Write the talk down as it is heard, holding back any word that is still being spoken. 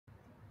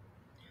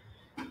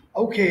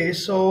Okay,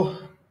 so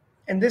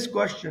in this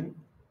question,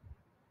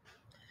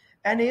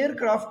 an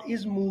aircraft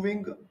is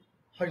moving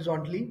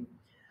horizontally.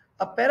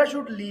 A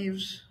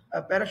parachutist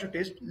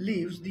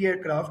leaves the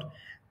aircraft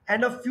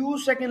and a few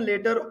seconds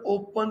later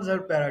opens her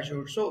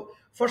parachute. So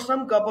for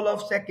some couple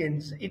of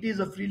seconds, it is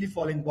a freely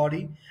falling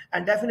body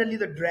and definitely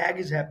the drag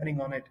is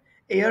happening on it.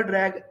 Air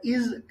drag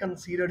is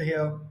considered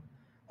here.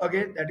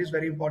 Okay, that is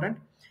very important.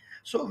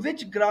 So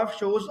which graph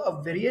shows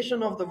a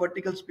variation of the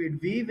vertical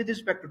speed v with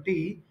respect to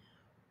t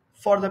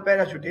for the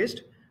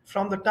parachutist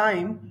from the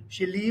time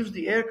she leaves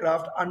the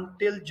aircraft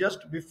until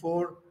just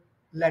before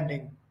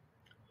landing.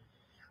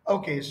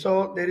 Okay,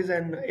 so there is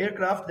an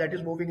aircraft that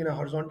is moving in a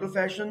horizontal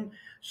fashion.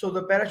 So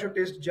the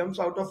parachutist jumps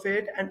out of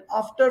it, and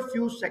after a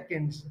few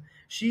seconds,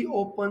 she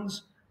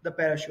opens the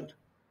parachute.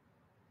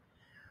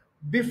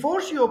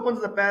 Before she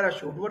opens the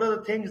parachute, what are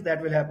the things that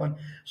will happen?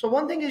 So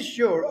one thing is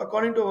sure,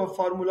 according to our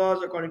formulas,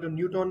 according to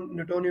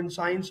Newtonian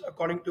science,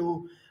 according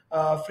to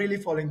freely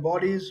falling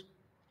bodies,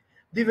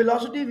 the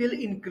velocity will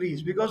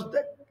increase because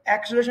the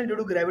acceleration due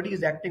to gravity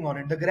is acting on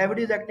it. The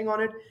gravity is acting on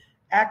it,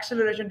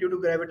 acceleration due to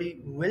gravity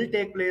will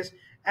take place,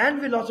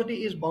 and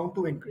velocity is bound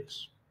to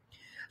increase.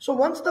 So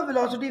once the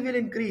velocity will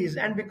increase,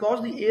 and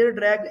because the air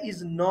drag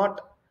is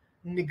not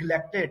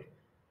neglected,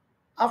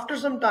 after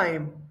some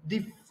time,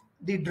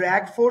 the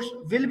drag force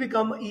will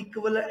become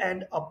equal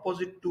and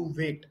opposite to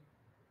weight.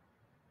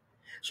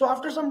 So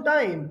after some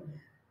time,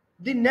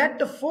 the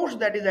net force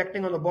that is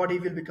acting on the body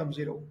will become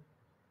zero.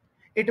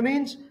 It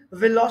means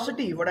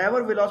velocity,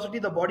 whatever velocity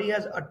the body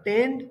has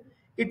attained,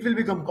 it will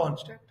become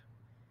constant.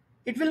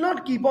 It will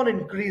not keep on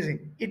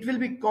increasing. It will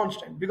be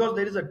constant because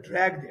there is a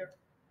drag there.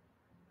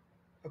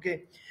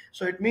 Okay.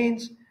 So it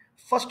means,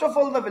 first of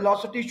all, the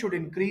velocity should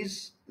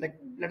increase. Like,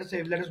 let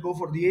us go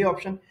for the A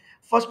option.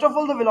 First of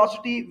all, the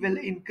velocity will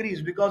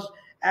increase because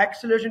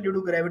acceleration due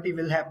to gravity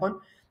will happen.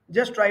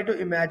 Just try to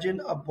imagine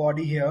a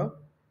body here.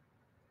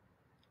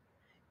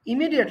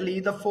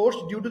 Immediately the force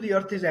due to the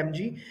earth is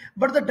mg,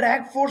 but the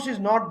drag force is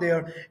not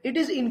there, it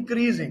is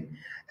increasing.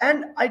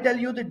 And I tell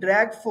you, the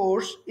drag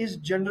force is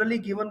generally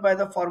given by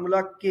the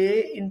formula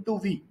k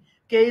into v.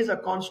 K is a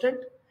constant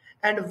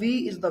and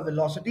v is the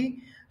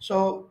velocity.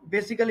 So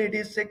basically it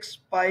is 6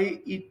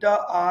 pi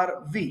eta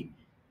r v,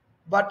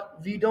 but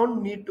we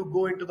don't need to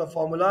go into the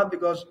formula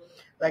because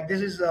like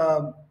this is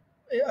a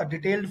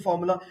detailed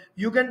formula.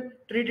 You can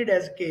treat it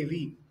as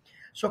kv.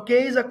 So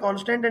k is a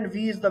constant and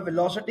v is the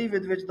velocity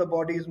with which the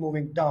body is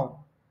moving down.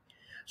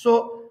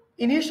 So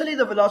initially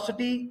the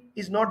velocity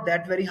is not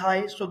that very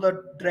high, so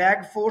the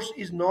drag force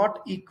is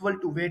not equal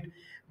to weight.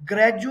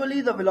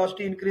 Gradually the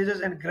velocity increases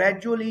and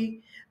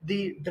gradually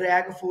the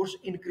drag force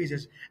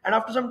increases, and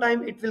after some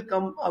time it will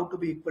come out to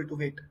be equal to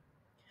weight.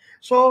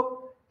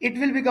 So it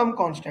will become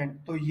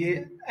constant. So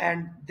yeah,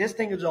 and this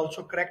thing is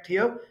also correct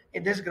here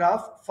in this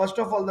graph. First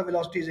of all, the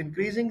velocity is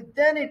increasing,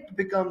 then it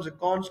becomes a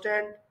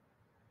constant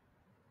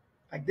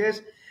like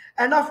this,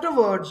 and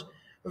afterwards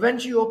when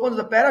she opens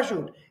the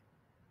parachute,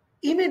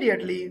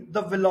 immediately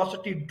the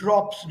velocity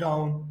drops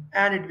down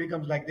and it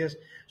becomes like this.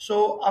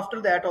 So after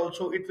that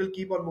also it will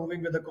keep on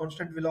moving with a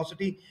constant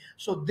velocity.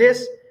 So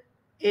this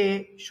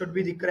A should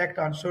be the correct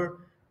answer,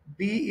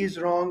 B is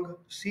wrong,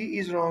 C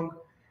is wrong,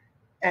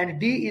 and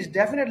D is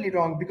definitely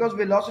wrong because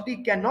velocity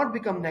cannot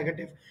become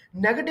negative.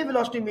 Negative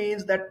velocity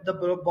means that the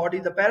body,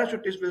 the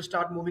parachutist, will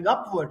start moving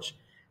upwards,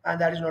 and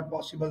that is not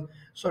possible.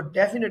 So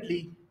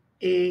definitely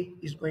A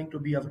is going to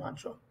be our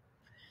answer.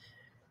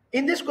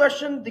 In this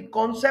question, the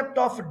concept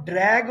of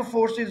drag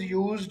force is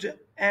used,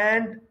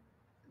 and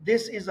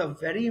this is a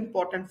very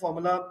important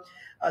formula.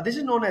 This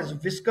is known as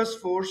viscous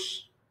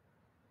force.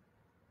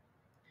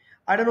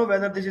 I don't know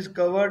whether this is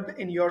covered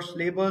in your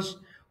syllabus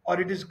or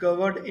it is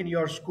covered in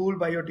your school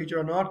by your teacher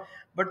or not,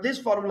 but this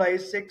formula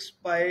is 6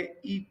 by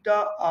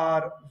eta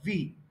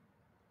rv,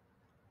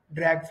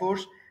 drag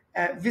force.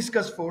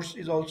 Viscous force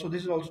is also,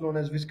 this is also known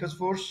as viscous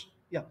force.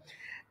 Yeah.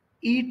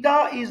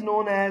 Eta is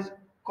known as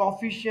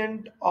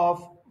coefficient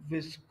of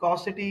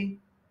viscosity.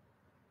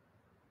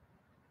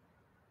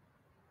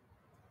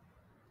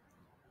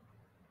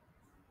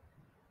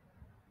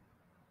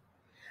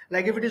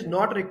 Like if it is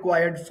not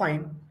required,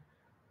 fine,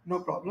 no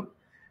problem.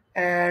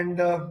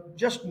 And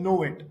just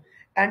know it.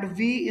 And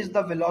v is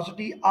the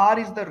velocity, r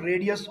is the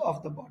radius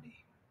of the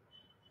body.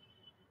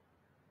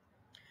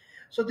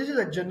 So this is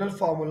a general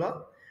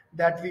formula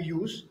that we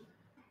use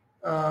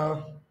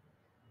uh,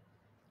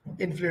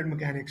 in fluid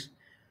mechanics.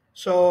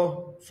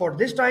 So for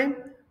this time,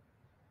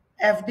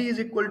 Fd is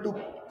equal to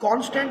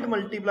constant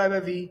multiplied by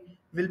V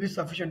will be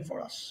sufficient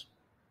for us.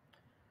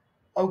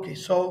 Okay,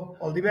 so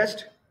all the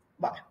best.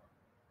 Bye.